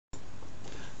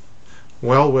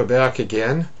Well, we're back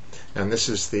again, and this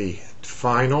is the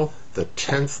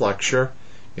 10th lecture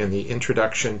in the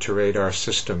Introduction to Radar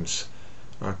Systems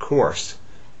course.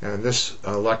 And this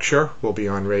lecture will be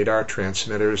on radar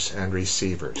transmitters and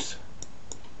receivers.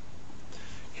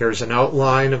 Here's an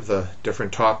outline of the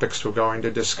different topics we're going to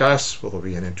discuss. There will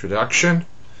be an introduction.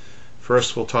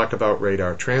 First, we'll talk about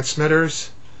radar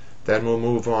transmitters. Then we'll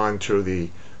move on to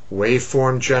the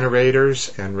waveform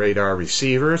generators and radar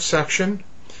receivers section.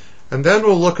 And then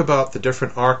we'll look about the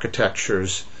different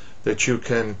architectures that you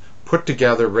can put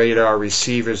together radar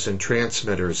receivers and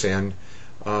transmitters in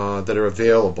that are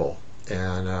available,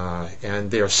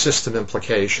 and their system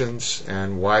implications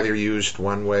and why they're used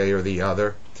one way or the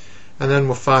other. And then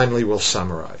we'll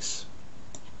summarize.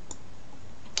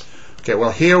 Okay,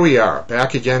 well, here we are,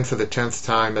 back again for the 10th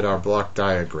time at our block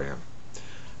diagram.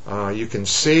 You can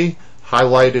see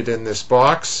highlighted in this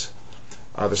box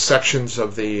the sections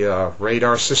of the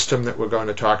radar system that we're going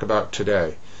to talk about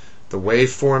today. The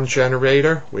waveform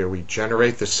generator, where we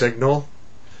generate the signal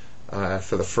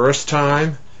for the first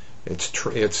time.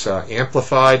 It's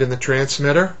amplified in the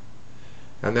transmitter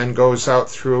and then goes out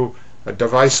through a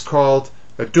device called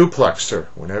a duplexer.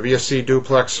 Whenever you see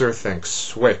duplexer, think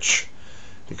switch,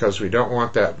 because we don't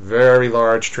want that very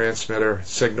large transmitter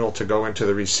signal to go into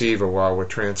the receiver while we're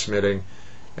transmitting,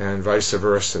 and vice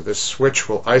versa. This switch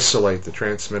will isolate the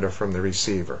transmitter from the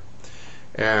receiver.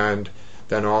 And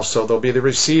then also there'll be the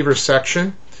receiver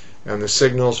section, and the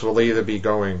signals will either be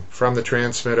going from the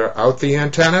transmitter out the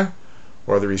antenna,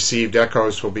 or the received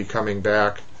echoes will be coming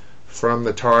back from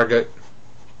the target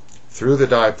through the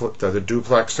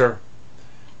duplexer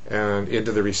and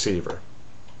into the receiver.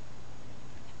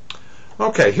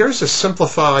 Okay, here's a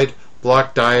simplified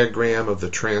block diagram of the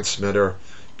transmitter,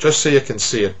 just so you can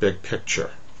see it big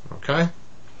picture. Okay,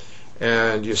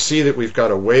 and you see that we've got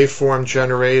a waveform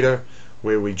generator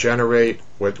where we generate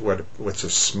what's a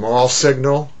small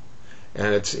signal,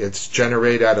 and it's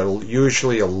generated at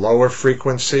usually a lower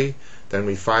frequency than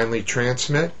we finally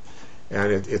transmit,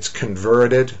 and it's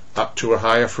converted up to a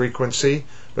higher frequency.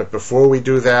 But before we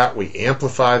do that, we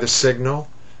amplify the signal,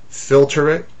 filter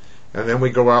it, and then we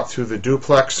go out through the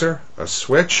duplexer, a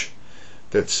switch.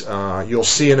 That's you'll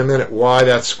see in a minute why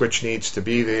that switch needs to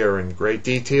be there in great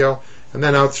detail. And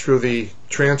then out through the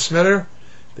transmitter,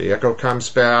 the echo comes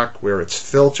back where it's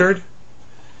filtered,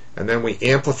 and then we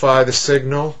amplify the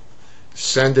signal,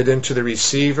 send it into the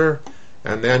receiver,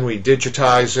 and then we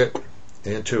digitize it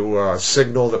into a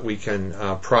signal that we can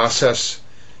process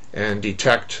and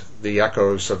detect the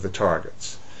echoes of the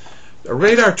targets.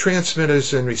 Radar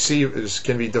transmitters and receivers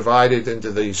can be divided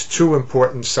into these two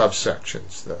important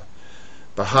subsections: the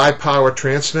high power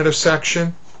transmitter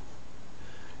section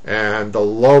and the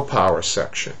low power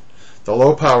section. The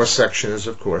low power section is,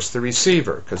 of course, the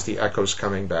receiver, because the echoes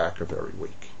coming back are very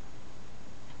weak.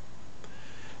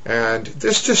 And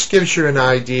this just gives you an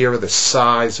idea of the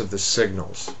size of the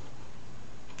signals.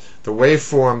 The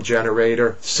waveform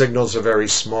generator signals are very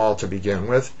small to begin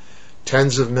with,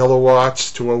 tens of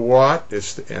milliwatts to a watt,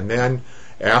 and then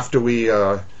after we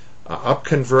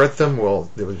upconvert them,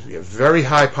 there will be a very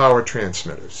high power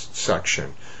transmitters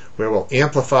section where we'll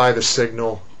amplify the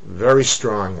signal very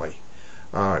strongly.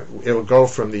 It'll go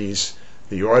from the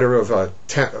order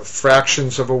of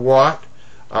fractions of a watt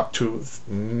up to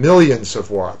millions of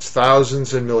watts,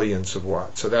 thousands and millions of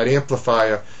watts. So that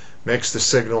amplifier makes the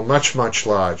signal much, much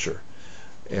larger.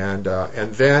 And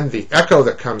then the echo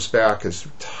that comes back is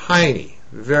tiny,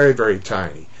 very, very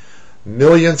tiny.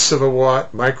 Millionths of a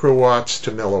watt, microwatts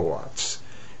to milliwatts.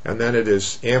 And then it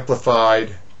is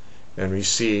amplified and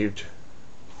received,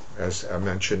 as I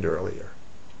mentioned earlier.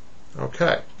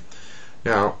 Okay.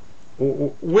 Now,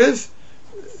 with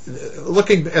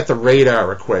looking at the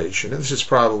radar equation, and this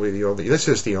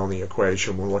is the only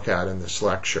equation we'll look at in this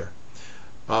lecture.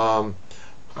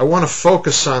 I want to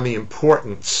focus on the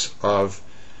importance of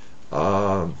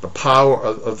the power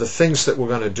of the things that we're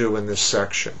going to do in this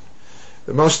section.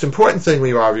 The most important thing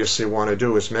we obviously want to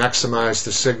do is maximize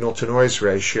the signal-to-noise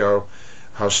ratio,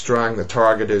 how strong the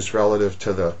target is relative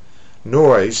to the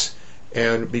noise,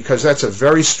 and because that's a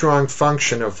very strong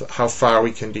function of how far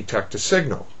we can detect a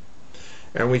signal.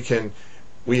 And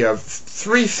we have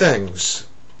three things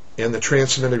in the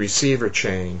transmitter-receiver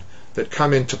chain that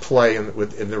come into play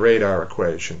in the radar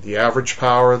equation: the average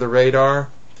power of the radar,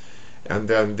 and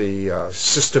then the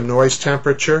system noise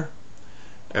temperature,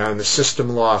 and the system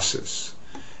losses.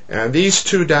 And these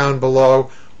two down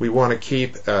below we want to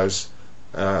keep as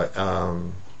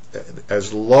low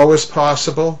as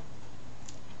possible.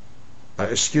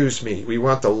 We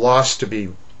want the loss to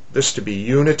be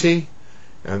unity,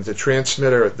 and the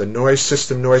transmitter, the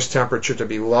system noise temperature to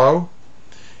be low,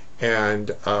 and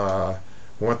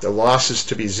we want the losses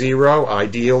to be zero,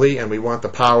 ideally, and we want the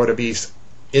power to be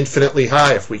infinitely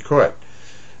high if we could.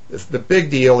 The big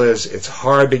deal is it's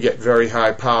hard to get very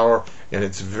high power, and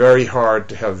it's very hard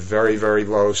to have very, very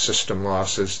low system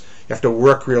losses. You have to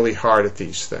work really hard at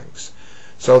these things.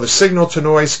 So the signal to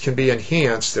noise can be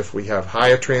enhanced if we have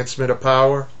higher transmitter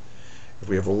power, if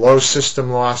we have low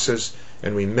system losses,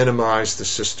 and we minimize the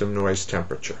system noise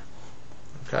temperature.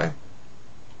 Okay?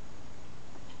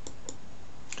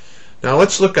 Now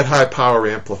let's look at high power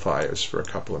amplifiers for a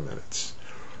couple of minutes.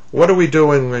 What are we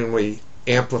doing when we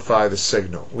amplify the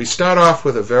signal? We start off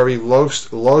with a very low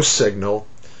signal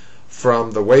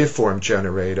from the waveform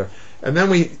generator, and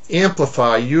then we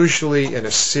amplify usually in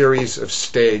a series of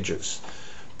stages.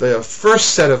 The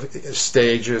first set of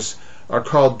stages are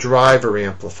called driver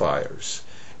amplifiers,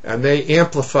 and they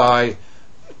amplify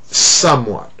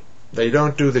somewhat. They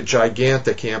don't do the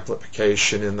gigantic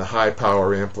amplification in the high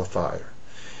power amplifier.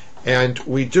 And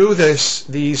we do these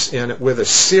with a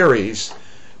series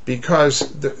because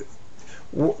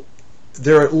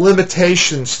there are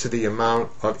limitations to the amount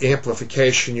of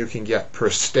amplification you can get per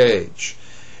stage.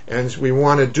 And we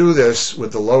want to do this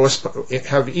with the lowest,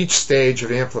 have each stage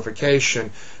of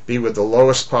amplification be with the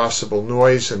lowest possible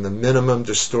noise and the minimum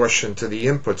distortion to the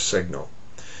input signal.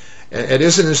 And it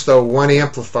isn't as though one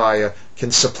amplifier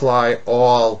can supply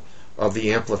all of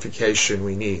the amplification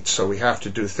we need, so we have to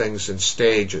do things in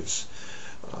stages.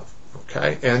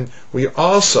 Okay, and we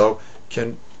also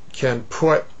can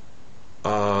put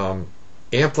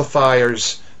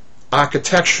amplifiers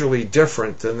architecturally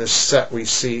different than this set we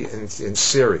see in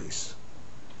series.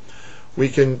 We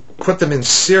can put them in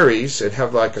series and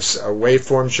have like a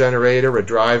waveform generator, a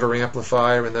driver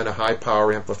amplifier, and then a high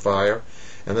power amplifier,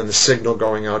 and then the signal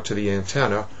going out to the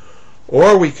antenna.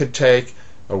 Or we could take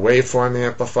a waveform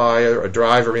amplifier, a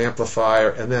driver amplifier,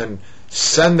 and then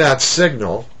send that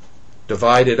signal,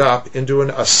 divide it up into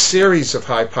a series of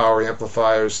high power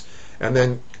amplifiers, and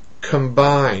then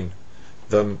combine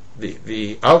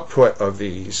the output of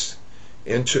these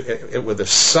with a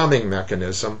summing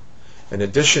mechanism, an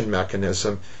addition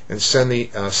mechanism, and send the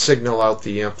signal out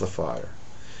the amplifier.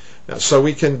 Now, so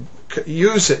we can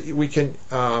use it. We can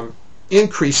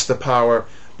increase the power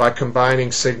by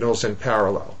combining signals in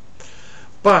parallel.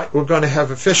 But we're going to have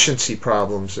efficiency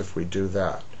problems if we do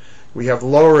that. We have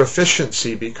lower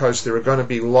efficiency because there are going to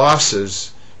be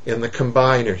losses in the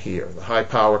combiner here, the high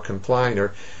power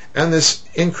combiner, and this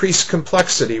increased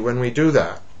complexity when we do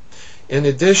that. In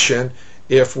addition,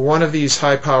 if one of these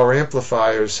high power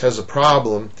amplifiers has a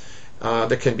problem,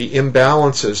 there can be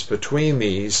imbalances between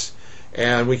these,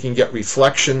 and we can get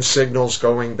reflection signals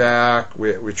going back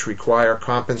which require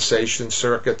compensation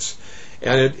circuits,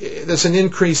 and there's an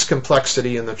increased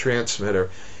complexity in the transmitter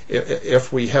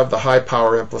if we have the high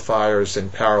power amplifiers in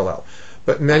parallel.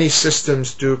 But many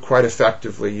systems do quite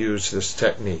effectively use this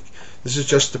technique. This is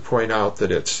just to point out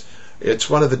that it's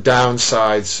one of the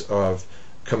downsides of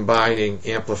combining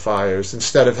amplifiers.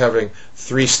 Instead of having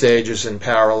three stages in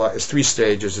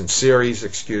series,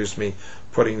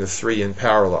 putting the three in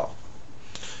parallel.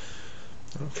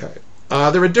 Okay.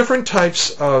 There are different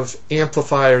types of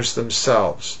amplifiers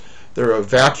themselves. There are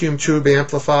vacuum tube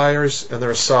amplifiers and there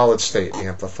are solid state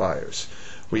amplifiers.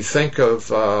 We think of,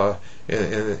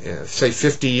 say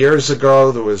 50 years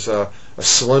ago, there was a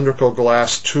cylindrical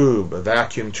glass tube, a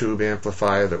vacuum tube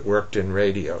amplifier that worked in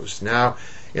radios. Now,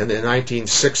 in the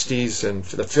 1960s and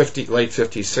the late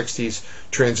 50s, 60s,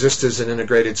 transistors and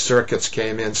integrated circuits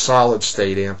came in, solid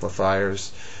state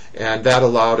amplifiers, and that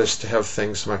allowed us to have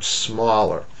things much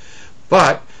smaller.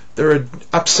 But there are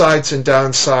upsides and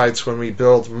downsides when we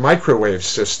build microwave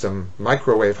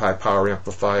high power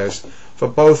amplifiers for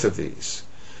both of these.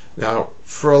 Now,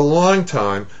 for a long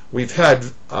time, we've had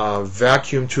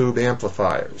vacuum tube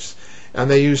amplifiers,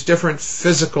 and they use different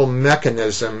physical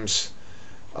mechanisms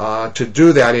to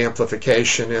do that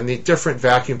amplification, and the different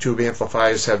vacuum tube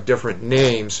amplifiers have different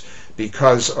names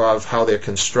because of how they're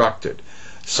constructed.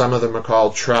 Some of them are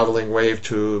called traveling wave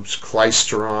tubes,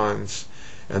 klystrons,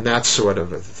 and that sort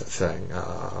of a thing,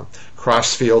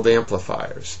 cross-field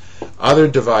amplifiers. Other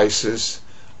devices,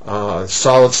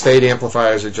 solid-state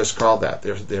amplifiers are just called that.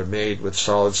 They're made with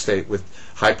solid-state, with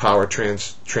high-power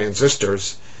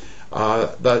transistors.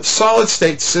 The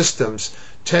solid-state systems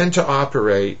tend to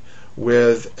operate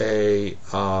with at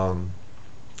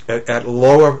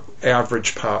lower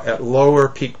average power, at lower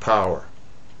peak power,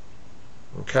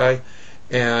 okay,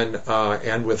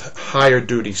 and with higher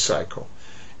duty cycle.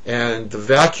 And the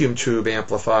vacuum tube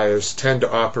amplifiers tend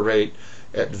to operate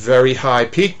at very high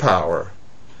peak power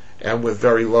and with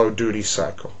very low duty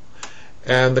cycle.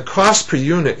 And the cost per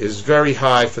unit is very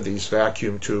high for these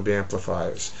vacuum tube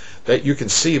amplifiers. That you can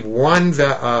see one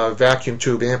vacuum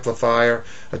tube amplifier,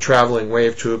 a traveling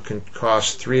wave tube, can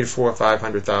cost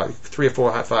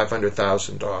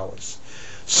 $500,000.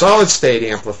 Solid state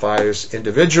amplifiers,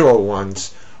 individual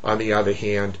ones, on the other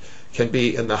hand, can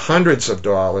be in the hundreds of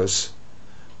dollars,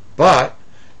 but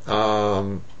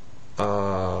for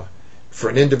an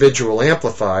individual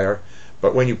amplifier.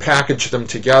 But when you package them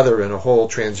together in a whole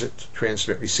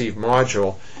transmit-receive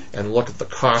module and look at the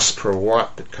cost per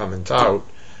watt that comes out,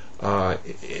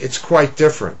 it's quite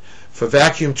different. For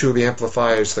vacuum tube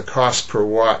amplifiers, the cost per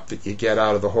watt that you get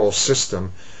out of the whole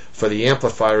system for the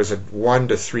amplifier is at $1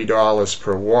 to $3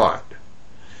 per watt.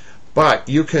 But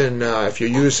you can, if you're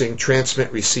using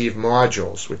transmit-receive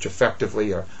modules, which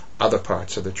effectively are other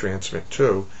parts of the transmit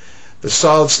too, the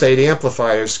solid-state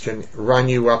amplifiers can run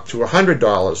you up to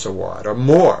 $100 a watt or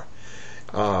more.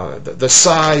 The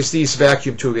size, these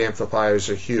vacuum tube amplifiers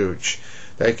are huge.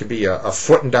 They could be a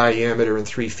foot in diameter and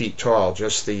 3 feet tall,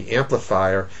 just the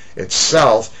amplifier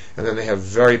itself, and then they have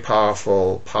very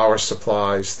powerful power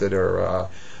supplies that are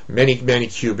many, many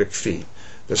cubic feet.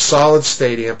 The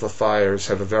solid-state amplifiers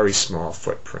have a very small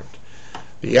footprint.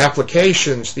 The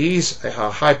applications, these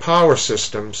high power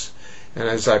systems, and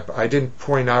as I didn't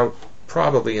point out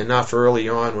probably enough early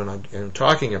on when I'm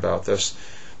talking about this,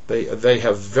 they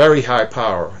have very high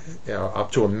power,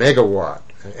 up to a megawatt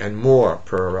and more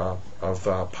per of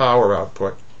power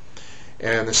output,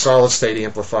 and the solid-state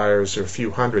amplifiers are a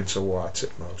few hundreds of watts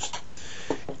at most.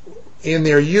 In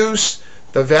their use,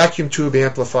 the vacuum tube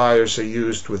amplifiers are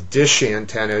used with dish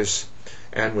antennas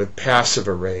and with passive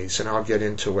arrays, and I'll get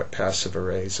into what passive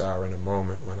arrays are in a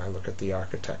moment when I look at the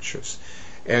architectures.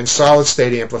 And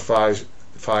solid-state amplifiers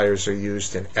are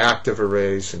used in active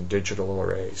arrays and digital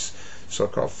arrays,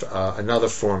 so-called another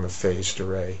form of phased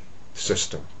array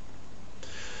system.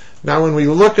 Now, when we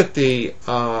look at the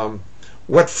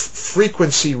what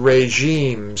frequency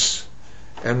regimes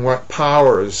and what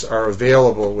powers are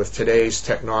available with today's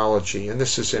technology, and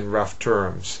this is in rough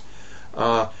terms,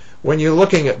 when you're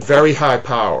looking at very high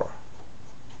power,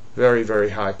 very,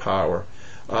 very high power,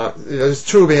 those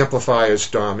tube amplifiers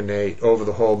dominate over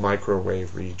the whole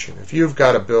microwave region. If you've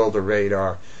got to build a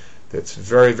radar that's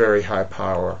very, very high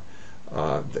power,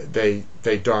 they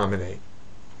dominate.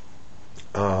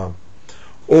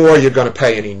 Or you're going to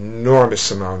pay an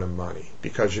enormous amount of money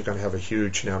because you're going to have a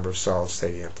huge number of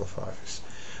solid-state amplifiers.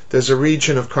 There's a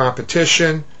region of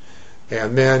competition,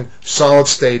 and then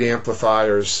solid-state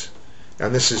amplifiers,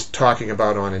 and this is talking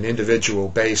about on an individual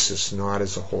basis, not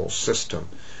as a whole system.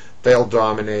 They'll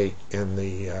dominate in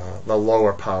the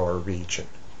lower power region.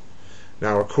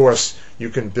 Now, of course, you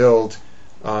can build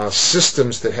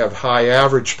systems that have high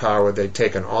average power. They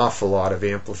take an awful lot of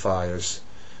amplifiers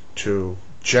to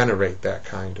generate that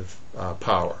kind of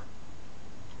power.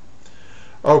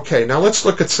 Okay, now let's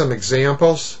look at some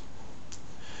examples.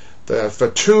 For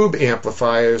tube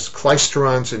amplifiers,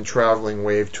 klystrons and traveling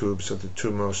wave tubes are the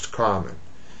two most common.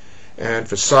 And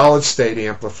for solid-state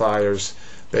amplifiers,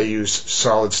 they use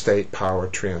solid-state power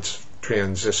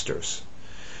transistors.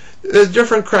 There's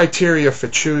different criteria for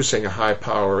choosing a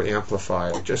high-power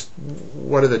amplifier. Just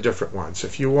what are the different ones?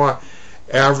 If you want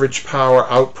average power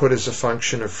output as a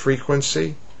function of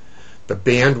frequency, the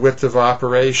bandwidth of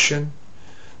operation,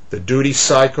 the duty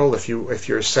cycle, if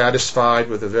you're satisfied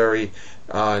with a very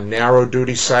narrow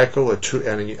duty cycle,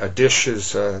 and a dish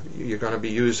is you're going to be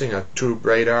using, a tube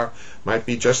radar might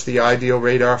be just the ideal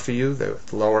radar for you, the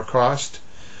lower cost.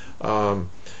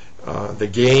 The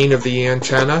gain of the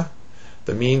antenna,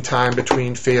 the mean time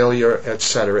between failure,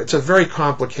 etc. It's a very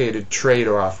complicated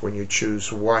trade-off when you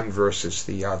choose one versus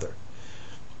the other.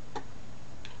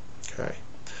 Okay.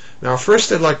 Now,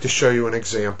 first I'd like to show you an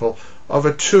example of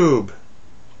a tube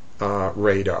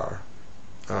radar.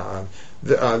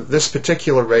 This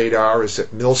particular radar is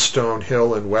at Millstone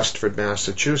Hill in Westford,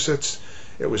 Massachusetts.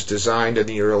 It was designed in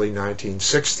the early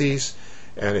 1960s,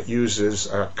 and it uses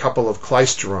a couple of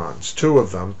klystrons, two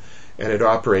of them, and it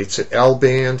operates at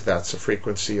L-band. That's a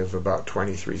frequency of about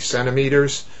 23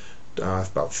 centimeters,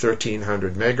 about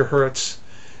 1300 megahertz,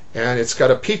 and it's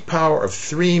got a peak power of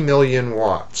 3 million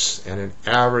watts and an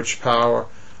average power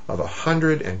of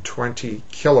 120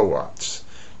 kilowatts.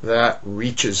 That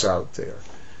reaches out there.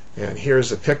 And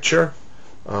here's a picture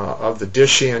of the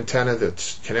dish antenna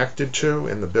that's connected to.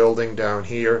 In the building down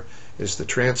here is the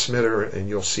transmitter, and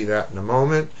you'll see that in a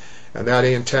moment. And that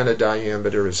antenna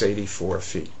diameter is 84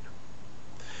 feet.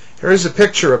 Here's a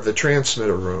picture of the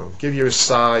transmitter room. Give you a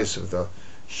size of the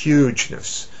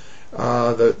hugeness.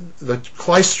 The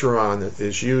klystron that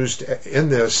is used in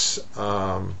this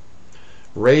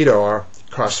radar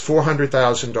Costs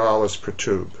 $400,000 per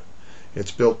tube.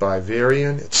 It's built by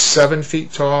Varian. It's 7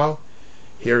 feet tall.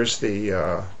 Here's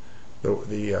the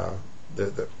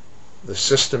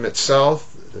system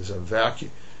itself. There's a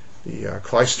vacuum, the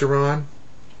Clysteron,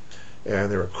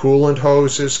 and there are coolant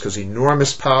hoses because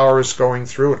enormous power is going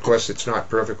through. Of course, it's not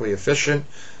perfectly efficient,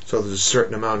 so there's a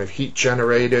certain amount of heat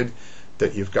generated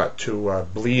that you've got to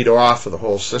bleed off, or the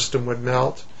whole system would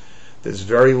melt. There's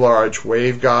very large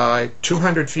waveguide.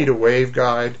 200 feet of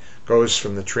waveguide goes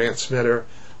from the transmitter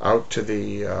out to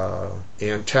the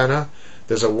antenna.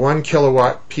 There's a 1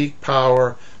 kilowatt peak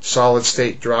power solid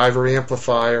state driver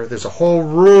amplifier. There's a whole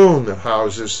room that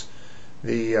houses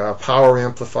the power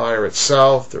amplifier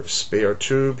itself. There's a spare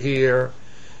tube here,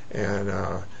 and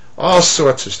all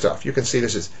sorts of stuff. You can see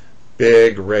this is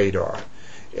big radar.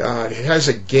 It has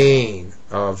a gain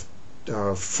of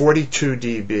 42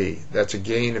 dB. That's a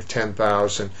gain of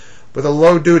 10,000 with a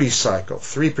low duty cycle.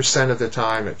 3% of the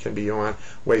time it can be on.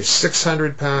 Weighs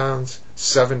 600 pounds,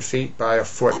 7 feet by a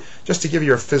foot, just to give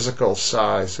you a physical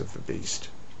size of the beast.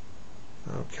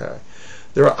 Okay.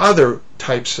 There are other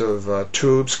types of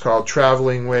tubes called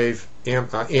traveling wave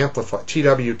amplifier,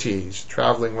 TWTs,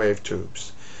 traveling wave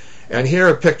tubes. And here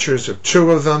are pictures of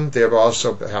 2 of them. They have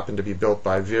also happened to be built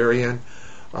by Varian.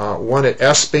 One at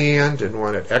S-band and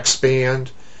one at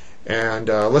X-band. And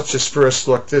let's just first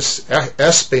look. This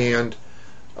S-band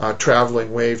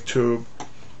traveling wave tube,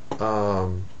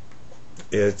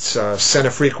 its center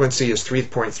frequency is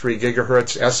 3.3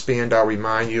 gigahertz. S-band, I'll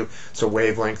remind you, it's a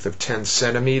wavelength of 10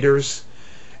 centimeters.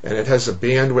 And it has a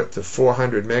bandwidth of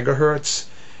 400 megahertz.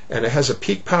 And it has a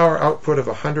peak power output of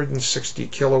 160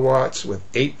 kilowatts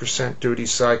with 8% duty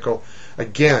cycle.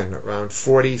 Again, around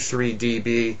 43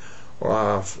 dB.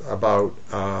 About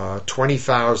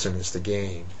 20,000 is the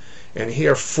gain. And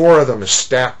here 4 of them are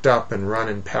stacked up and run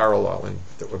in parallel, and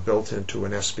that were built into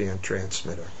an S-band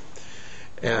transmitter.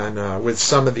 And with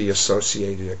some of the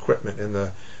associated equipment.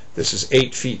 And this is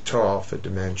 8 feet tall for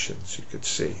dimensions. You could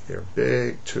see they're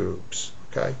big tubes.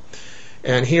 Okay.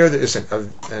 And here there is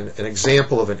an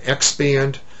example of an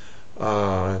X-band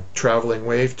traveling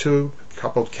wave tube,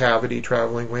 coupled cavity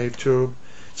traveling wave tube.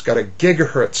 It's got a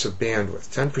gigahertz of bandwidth,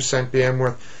 10%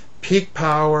 bandwidth, peak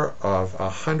power of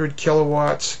 100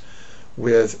 kilowatts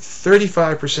with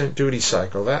 35% duty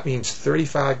cycle. That means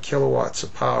 35 kilowatts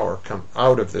of power come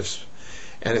out of this,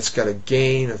 and it's got a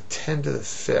gain of 10 to the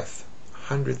 5th,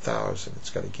 100,000. It's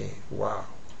got a gain. Wow.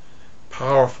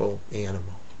 Powerful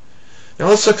animal. Now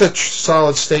let's look at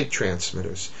solid state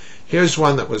transmitters. Here's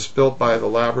one that was built by the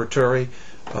laboratory.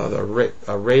 The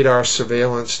Radar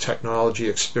Surveillance Technology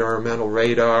Experimental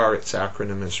Radar. Its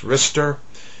acronym is RISTER.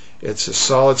 It's a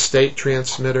solid-state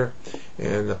transmitter,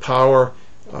 and the power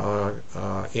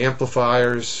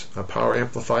amplifiers, power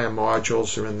amplifier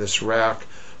modules are in this rack.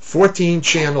 14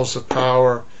 channels of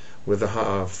power with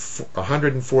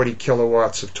 140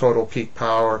 kilowatts of total peak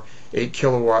power, 8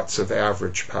 kilowatts of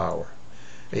average power.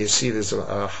 And you see there's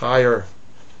a higher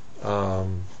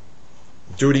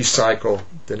duty cycle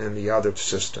than in the other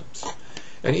systems.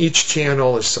 And each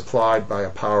channel is supplied by a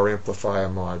power amplifier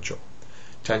module,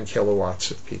 10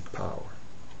 kilowatts of peak power.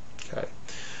 Okay.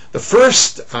 The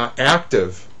first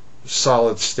active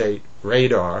solid-state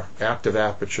radar, active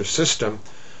aperture system,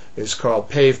 is called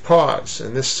PAVE-PAWS,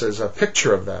 and this is a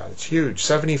picture of that. It's huge,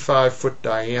 75-foot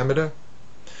diameter.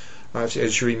 As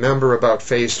you remember about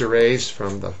phased arrays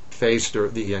from the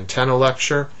antenna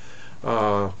lecture,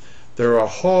 there are a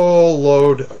whole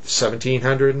load,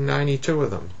 1,792 of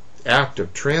them,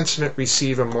 active transmit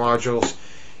receiver modules,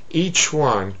 each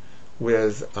one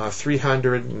with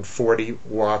 340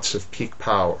 watts of peak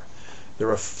power.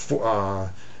 There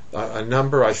are a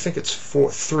number, I think it's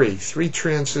three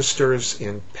transistors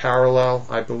in parallel,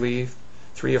 I believe,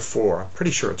 3 or 4. I'm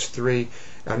pretty sure it's 3,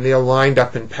 and they're lined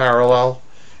up in parallel,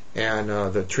 and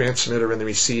the transmitter and the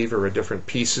receiver are different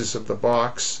pieces of the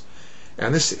box.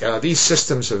 And these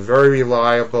systems are very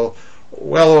reliable,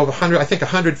 well over 100, I think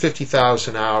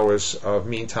 150,000 hours of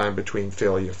mean time between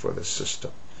failure for this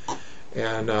system.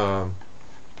 And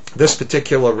this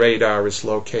particular radar is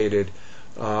located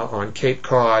on Cape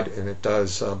Cod, and it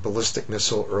does ballistic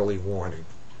missile early warning.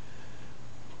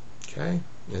 Okay,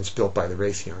 and it's built by the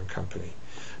Raytheon Company.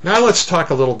 Now let's talk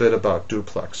a little bit about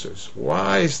duplexers.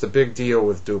 Why is the big deal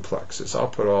with duplexers? I'll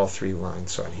put all 3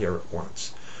 lines on here at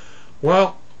once.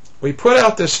 Well, we put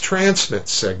out this transmit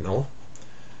signal,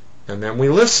 and then we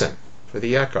listen for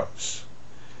the echoes.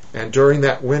 And during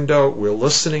that window, we're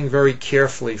listening very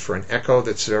carefully for an echo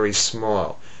that's very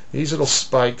small. These little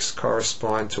spikes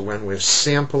correspond to when we're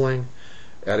sampling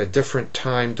at a different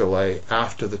time delay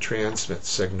after the transmit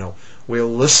signal. We're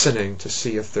listening to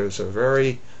see if there's a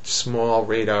very small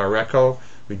radar echo.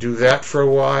 We do that for a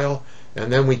while,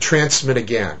 and then we transmit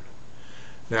again.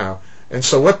 Now, and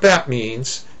so what that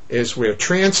means is we're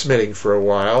transmitting for a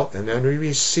while, and then we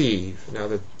receive. Now,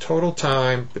 the total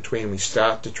time between we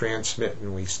start to transmit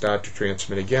and we start to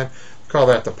transmit again, we call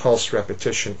that the pulse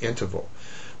repetition interval.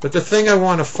 But the thing I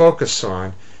want to focus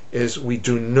on is we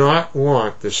do not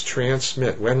want this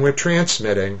transmit. When we're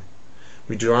transmitting,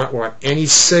 we do not want any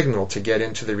signal to get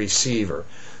into the receiver.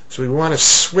 So we want a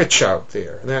switch out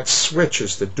there, and that switch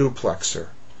is the duplexer.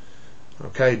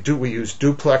 Okay, we use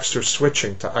duplexer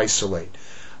switching to isolate.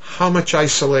 How much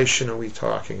isolation are we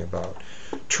talking about?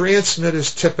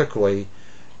 Transmitters typically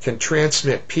can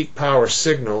transmit peak power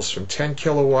signals from 10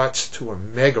 kilowatts to a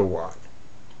megawatt.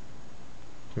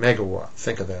 Megawatt,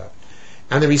 think of that.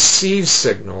 And the received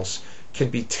signals can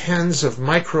be tens of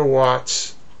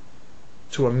microwatts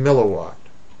to a milliwatt.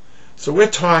 So we're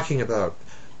talking about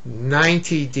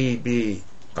 90 dB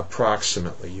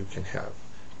approximately you can have.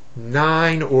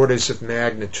 9 orders of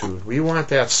magnitude. We want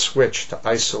that switch to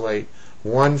isolate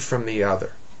one from the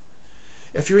other.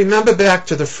 If you remember back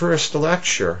to the first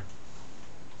lecture,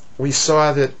 we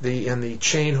saw that in the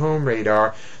chain home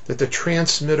radar that the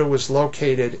transmitter was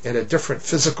located at a different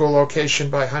physical location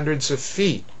by hundreds of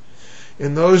feet.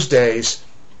 In those days,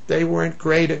 they weren't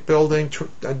great at building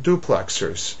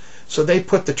duplexers, so they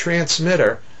put the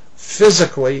transmitter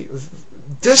physically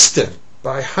distant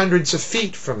by hundreds of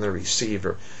feet from the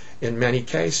receiver in many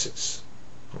cases.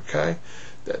 Okay?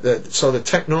 So the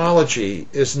technology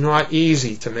is not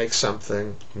easy to make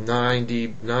something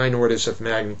 9 orders of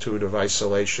magnitude of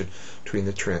isolation between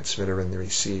the transmitter and the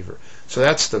receiver. So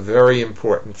that's the very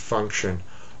important function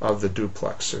of the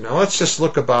duplexer. Now let's just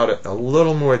look about it in a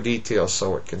little more detail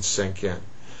so it can sink in.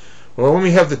 Well, when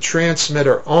we have the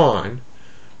transmitter on,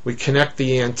 we connect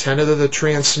the antenna to the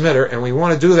transmitter, and we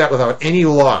want to do that without any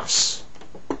loss.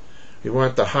 We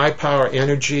want the high power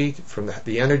energy from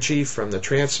the energy from the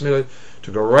transmitter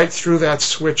to go right through that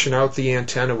switch and out the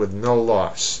antenna with no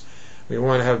loss. We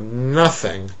want to have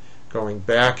nothing going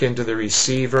back into the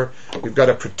receiver. We've got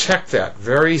to protect that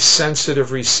very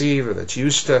sensitive receiver that's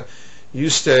used to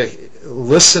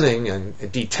listening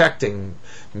and detecting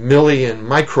million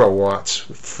microwatts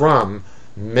from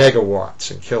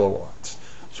megawatts and kilowatts.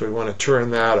 So we want to turn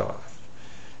that off.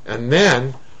 And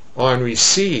then on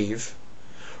receive,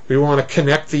 we want to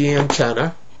connect the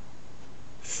antenna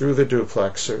through the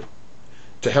duplexer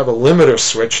to have a limiter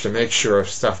switch to make sure if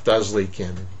stuff does leak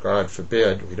in, God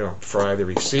forbid, we don't fry the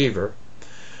receiver.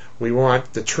 We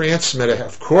want the transmitter,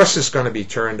 of course, is going to be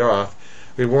turned off.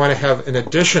 We want to have an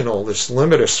additional, this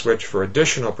limiter switch for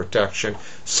additional protection,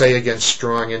 say against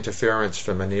strong interference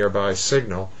from a nearby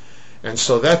signal. And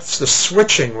so that's the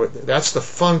switching, that's the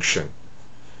function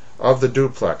of the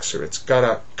duplexer. It's got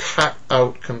to cut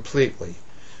out completely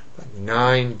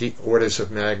 9 orders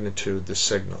of magnitude the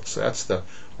signal. So that's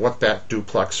what that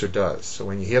duplexer does. So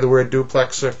when you hear the word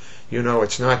duplexer, you know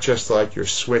it's not just like your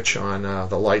switch on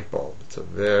the light bulb. It's a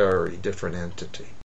very different entity.